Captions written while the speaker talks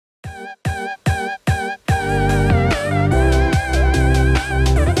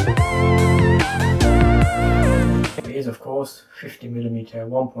is of course 50mm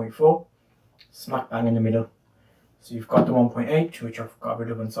 1.4, smack bang in the middle. So you've got the 1.8, which I've got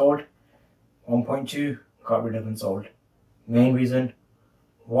rid of and sold. 1.2, got rid of and sold. Main reason,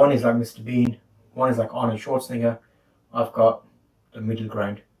 one is like Mr. Bean, one is like Arnold Schwarzenegger. I've got the middle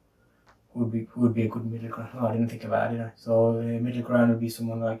ground. Who would be a good middle ground? Oh, I didn't think about it, did I? So the middle ground would be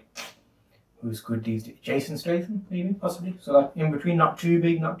someone like, who's good these days? Jason Statham, maybe, possibly. So like in between, not too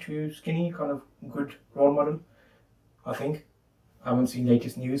big, not too skinny, kind of good role model, I think. I haven't seen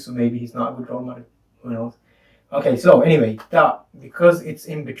latest news, so maybe he's not a good role model. Who knows? Okay, so anyway, that, because it's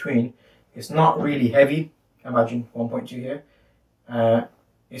in between, it's not really heavy. Imagine 1.2 here.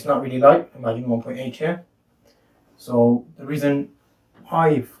 It's not really light. Imagine 1.8 here. So the reason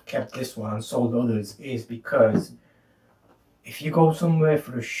I've kept this one and sold the others is because if you go somewhere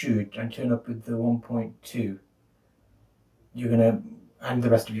for a shoot and turn up with the 1.2, you're gonna, and the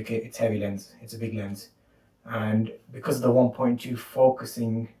rest of your kit, it's heavy lens, it's a big lens, and because of the 1.2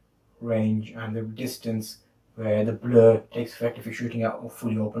 focusing range and the distance where the blur takes effect if you're shooting at a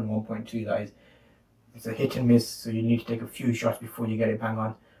fully open 1.2, that is, it's a hit and miss, so you need to take a few shots before you get it bang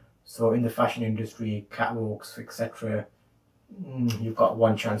on. So in the fashion industry, catwalks, etc., you've got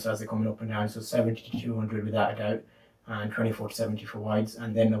one chance as they're coming up and down, so 70 to 200 without a doubt, and 24 to 70 for wides,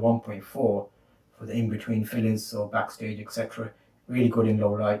 and then the 1.4 for the in-between fillers, so backstage, etc. Really good in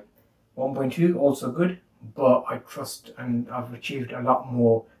low light. 1.2 also good, but I trust, and I've achieved a lot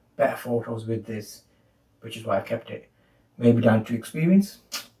more better photos with this, which is why I kept it. Maybe down to experience.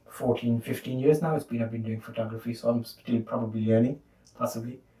 14, 15 years now I've been doing photography, so I'm still probably learning,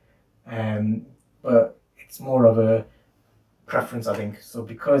 possibly. But it's more of a preference, I think. So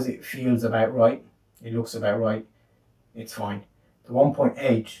because it feels about right, it looks about right, it's fine. The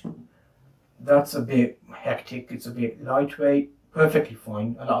 1.8, that's a bit hectic, it's a bit lightweight, perfectly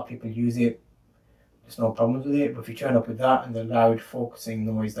fine. A lot of people use it, there's no problems with it, but if you turn up with that and the loud focusing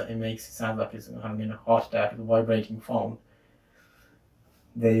noise that it makes, it sounds like it's having a heart attack with a vibrating phone.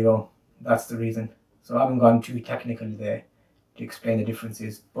 There you go, that's the reason. So I haven't gone too technical there to explain the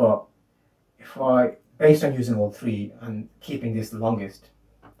differences, but if I, based on using all three and keeping this the longest,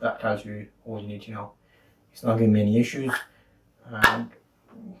 that tells you all you need to know. It's not giving me any issues, and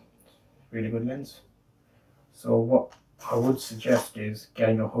really good lens. So what I would suggest is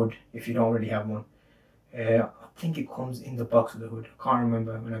getting a hood if you don't already have one. I think it comes in the box with the hood. I can't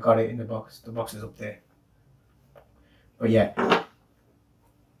remember when I got it in the box. The box is up there. But yeah,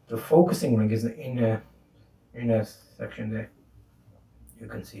 the focusing ring is in a section there, you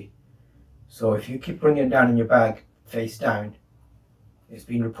can see. So if you keep bringing it down in your bag face down, there's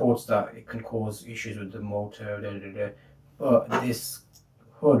been reports that it can cause issues with the motor, but this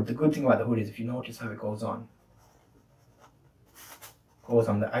hood, the good thing about the hood is if you notice how it goes on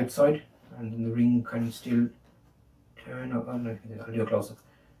the outside, and then the ring can still turn up. I'll do a close up.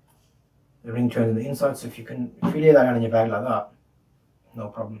 The ring turns on the inside, so if you lay that down in your bag like that, no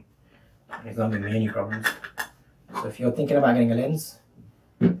problem. And it's not giving me any problems. So if you're thinking about getting a lens,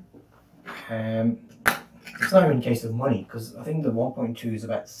 it's not even a case of money, because I think the 1.2 is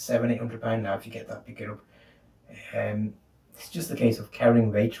about £700–800 now if you get that, pick it up. It's just a case of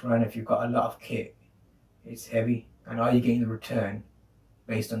carrying weight around. If you've got a lot of kit, it's heavy, and are you getting the return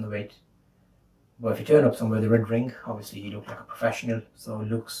based on the weight? But if you turn up somewhere with a red ring, obviously you look like a professional, so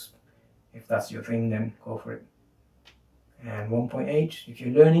looks, if that's your thing, then go for it. And 1.8, if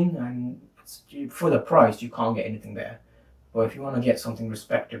you're learning, and for the price you can't get anything better. But if you want to get something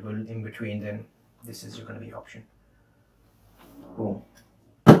respectable in between, then this is going to be the option. Boom.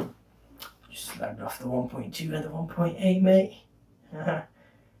 Just slagged off the 1.2 and the 1.8, mate.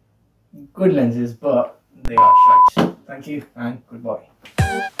 Good lenses, but they are shite. Thank you and goodbye.